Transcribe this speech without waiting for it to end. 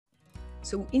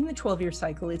So in the 12-year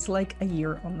cycle, it's like a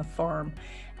year on the farm.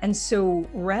 And so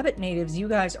rabbit natives, you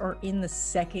guys are in the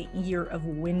second year of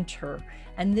winter.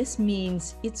 And this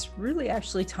means it's really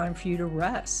actually time for you to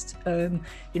rest.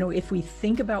 If we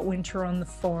think about winter on the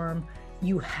farm,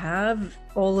 you have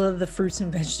all of the fruits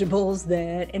and vegetables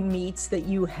and meats that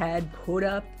you had put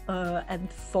up at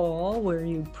the fall, where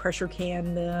you pressure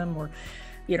can them or,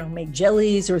 make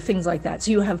jellies or things like that.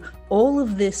 So you have all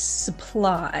of this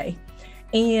supply.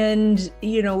 And,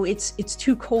 it's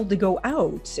too cold to go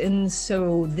out. And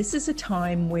so this is a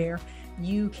time where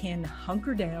you can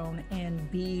hunker down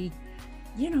and be,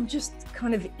 just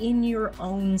kind of in your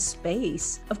own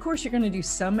space. Of course, you're going to do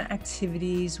some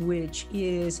activities, which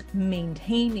is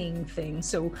maintaining things.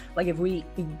 So like if we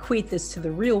equate this to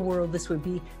the real world, this would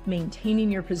be maintaining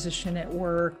your position at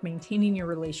work, maintaining your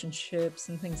relationships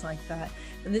and things like that.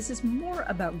 And this is more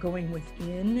about going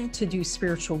within to do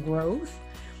spiritual growth.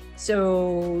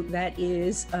 So that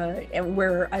is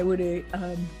where I would,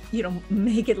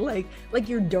 make it like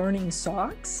you're darning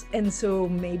socks. And so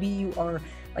maybe you are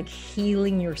like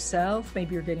healing yourself.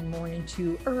 Maybe you're getting more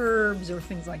into herbs or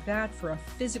things like that for a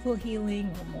physical healing,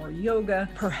 or more yoga.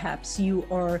 Perhaps you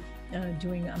are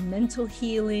doing a mental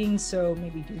healing. So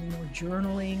maybe doing more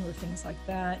journaling or things like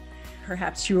that.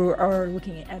 Perhaps you are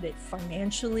looking at it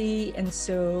financially, and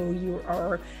so you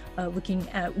are looking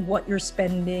at what you're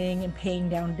spending and paying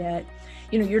down debt.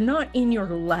 You're not in your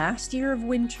last year of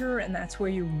winter, and that's where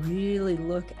you really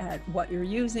look at what you're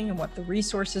using and what the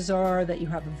resources are that you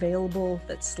have available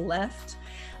that's left.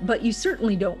 But you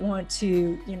certainly don't want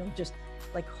to, just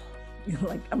like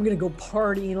I'm going to go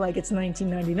party like it's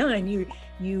 1999.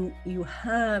 You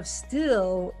have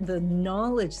still the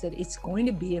knowledge that it's going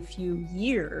to be a few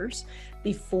years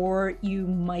before you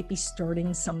might be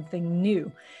starting something new.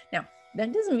 Now,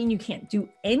 that doesn't mean you can't do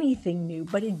anything new,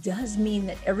 but it does mean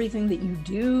that everything that you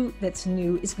do that's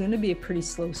new is going to be a pretty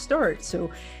slow start.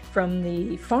 So from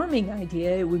the farming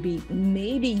idea, it would be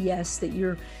maybe, yes, that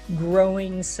you're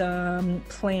growing some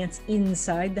plants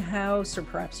inside the house, or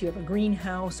perhaps you have a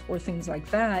greenhouse or things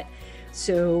like that,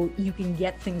 so you can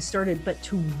get things started. But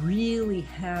to really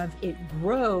have it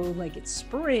grow like it's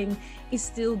spring is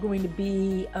still going to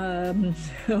be,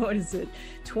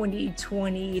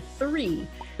 2023,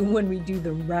 when we do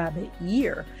the rabbit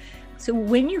year. So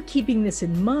when you're keeping this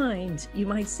in mind, you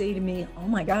might say to me, oh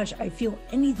my gosh, I feel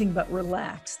anything but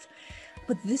relaxed.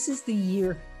 But this is the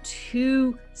year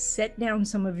to set down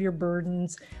some of your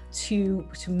burdens, to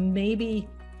maybe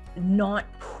not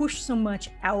push so much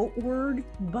outward,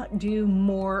 but do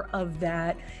more of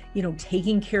that,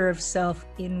 taking care of self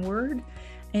inward,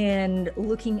 and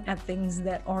looking at things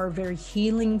that are very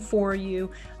healing for you.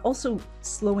 Also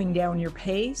slowing down your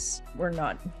pace. We're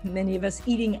not, many of us,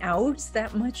 eating out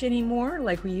that much anymore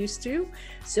like we used to.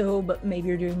 So, but maybe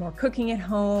you're doing more cooking at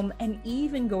home, and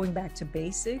even going back to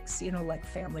basics, like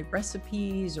family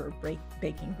recipes or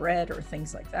baking bread or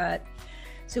things like that.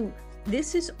 So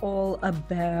this is all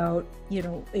about,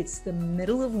 it's the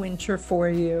middle of winter for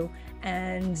you,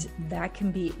 and that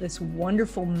can be this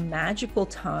wonderful, magical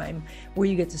time where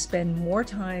you get to spend more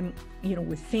time,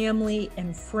 with family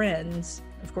and friends.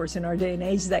 Of course, in our day and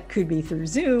age, that could be through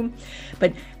Zoom,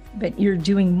 but you're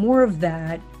doing more of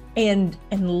that and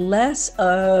less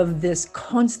of this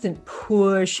constant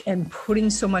push and putting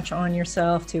so much on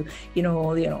yourself to,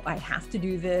 I have to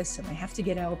do this and I have to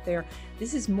get out there.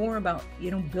 This is more about,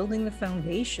 building the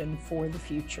foundation for the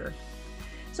future.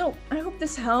 So I hope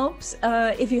this helps.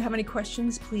 If you have any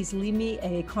questions, please leave me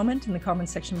a comment in the comment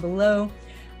section below.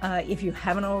 If you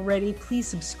haven't already, please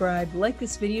subscribe, like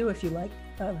this video if you like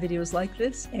videos like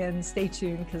this, and stay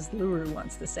tuned because Luru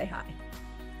wants to say hi.